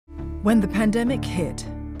When the pandemic hit,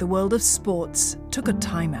 the world of sports took a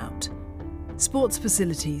timeout. Sports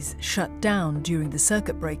facilities shut down during the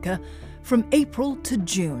circuit breaker from April to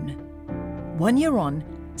June. 1 year on,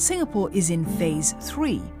 Singapore is in phase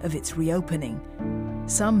 3 of its reopening.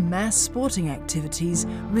 Some mass sporting activities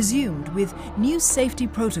resumed with new safety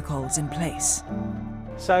protocols in place.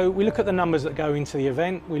 So we look at the numbers that go into the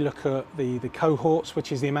event, we look at the cohorts,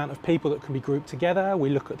 which is the amount of people that can be grouped together,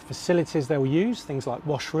 we look at the facilities they'll use, things like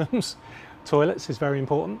washrooms, toilets is very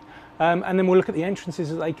important, and then we'll look at the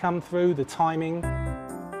entrances as they come through, the timing.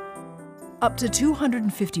 Up to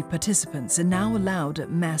 250 participants are now allowed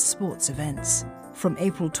at mass sports events. From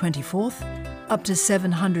April 24th, up to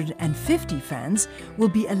 750 fans will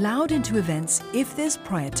be allowed into events if there's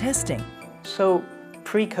prior testing. So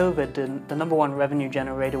pre-COVID, the number one revenue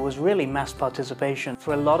generator was really mass participation.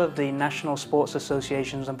 For a lot of the national sports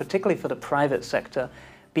associations, and particularly for the private sector,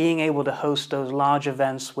 being able to host those large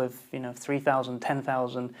events with 3,000,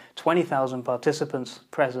 10,000, 20,000 participants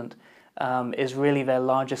present is really their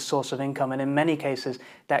largest source of income. And in many cases,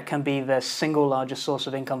 that can be their single largest source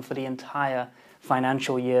of income for the entire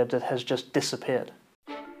financial year that has just disappeared.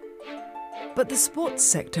 But the sports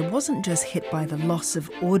sector wasn't just hit by the loss of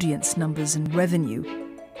audience numbers and revenue.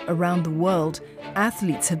 Around the world,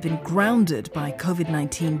 athletes have been grounded by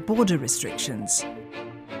COVID-19 border restrictions.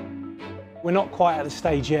 We're not quite at the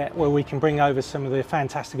stage yet where we can bring over some of the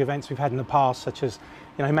fantastic events we've had in the past, such as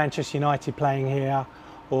Manchester United playing here,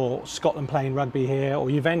 or Scotland playing rugby here, or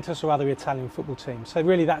Juventus or other Italian football teams. So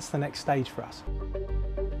really that's the next stage for us.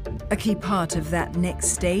 A key part of that next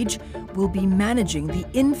stage will be managing the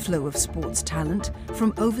inflow of sports talent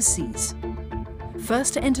from overseas.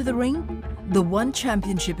 First to enter the ring, the One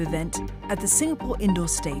Championship event at the Singapore Indoor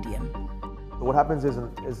Stadium. What happens is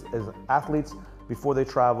athletes, before they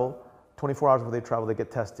travel, 24 hours before they travel, they get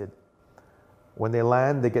tested. When they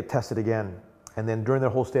land, they get tested again. And then during their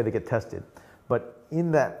whole stay, they get tested. But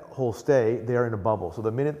in that whole stay, they are in a bubble. So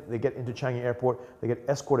the minute they get into Changi Airport, they get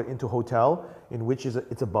escorted into a hotel in which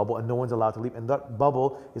it's a bubble and no one's allowed to leave. And that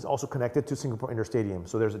bubble is also connected to Singapore Indoor Stadium.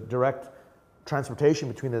 So there's a direct transportation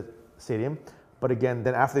between the stadium. But again,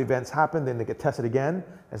 then after the events happen, then they get tested again.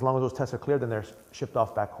 As long as those tests are clear, then they're shipped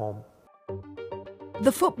off back home.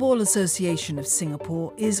 The Football Association of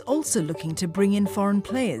Singapore is also looking to bring in foreign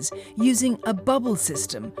players using a bubble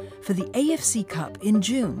system for the AFC Cup in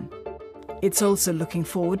June. It's also looking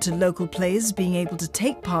forward to local players being able to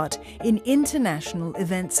take part in international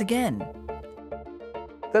events again.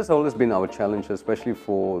 That's always been our challenge, especially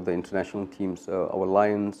for the international teams. Our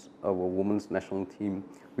Lions, our women's national team,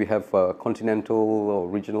 we have continental or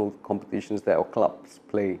regional competitions that our clubs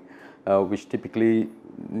play, which typically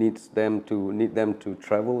need them to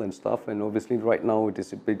travel and stuff. And obviously right now it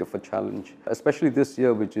is a bit of a challenge, especially this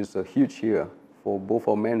year, which is a huge year for both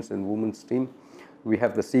our men's and women's team. We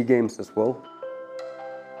have the SEA Games as well.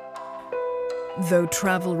 Though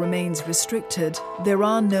travel remains restricted, there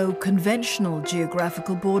are no conventional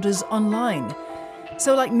geographical borders online.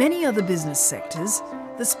 So like many other business sectors,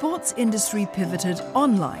 the sports industry pivoted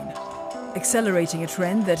online, accelerating a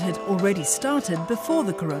trend that had already started before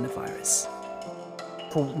the coronavirus.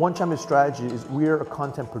 For One Champion's strategy is we're a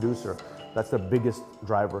content producer. That's the biggest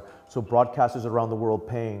driver. So broadcasters around the world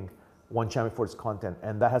paying One Champion for its content,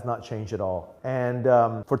 and that has not changed at all. And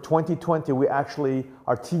for 2020,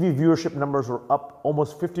 our TV viewership numbers were up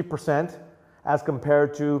almost 50% as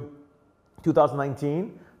compared to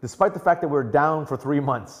 2019, despite the fact that we're down for 3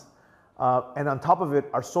 months. And on top of it,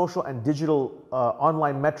 our social and digital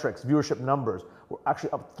online metrics, viewership numbers, were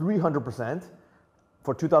actually up 300%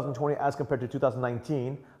 for 2020 as compared to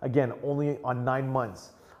 2019, again, only on 9 months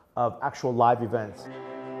of actual live events.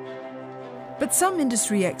 But some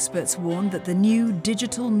industry experts warn that the new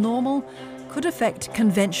digital normal could affect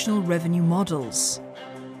conventional revenue models.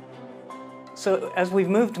 So as we've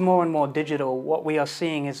moved more and more digital, what we are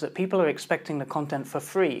seeing is that people are expecting the content for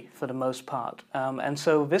free for the most part. And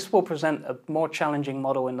so this will present a more challenging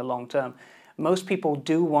model in the long term. Most people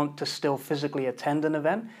do want to still physically attend an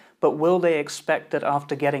event, but will they expect that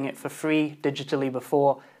after getting it for free digitally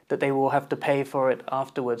before, that they will have to pay for it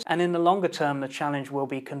afterwards? And in the longer term, the challenge will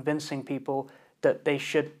be convincing people that they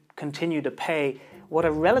should continue to pay what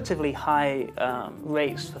are relatively high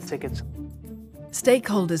rates for tickets.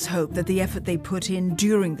 Stakeholders hope that the effort they put in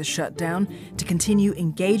during the shutdown to continue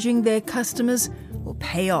engaging their customers will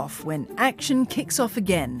pay off when action kicks off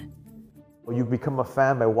again. You become a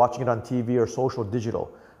fan by watching it on TV or social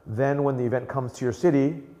digital. Then when the event comes to your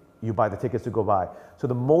city, you buy the tickets to go by. So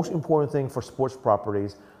the most important thing for sports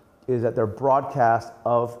properties is that their broadcast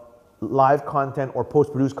of live content or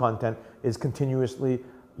post-produced content is continuously,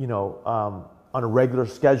 on a regular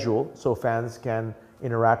schedule so fans can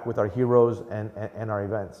interact with our heroes and our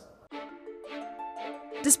events.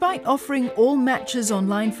 Despite offering all matches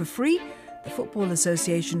online for free, the Football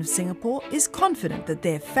Association of Singapore is confident that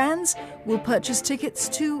their fans will purchase tickets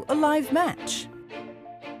to a live match.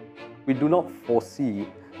 We do not foresee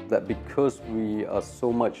that because we are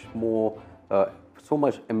so much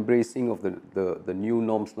embracing of the new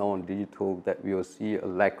norms now on digital, that we will see a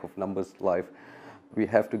lack of numbers live. We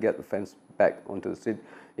have to get the fans back onto the street.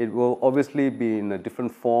 It will obviously be in a different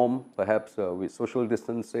form, perhaps with social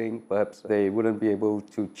distancing. Perhaps they wouldn't be able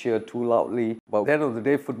to cheer too loudly. But at the end of the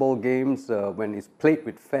day, football games, when it's played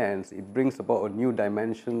with fans, it brings about a new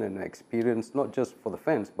dimension and experience, not just for the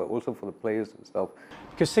fans, but also for the players and stuff.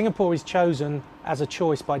 Because Singapore is chosen as a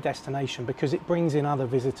choice by destination because it brings in other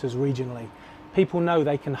visitors regionally. People know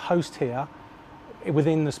they can host here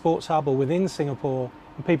within the sports hub or within Singapore,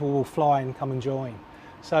 and people will fly and come and join.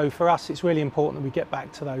 So for us, it's really important that we get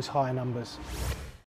back to those higher numbers.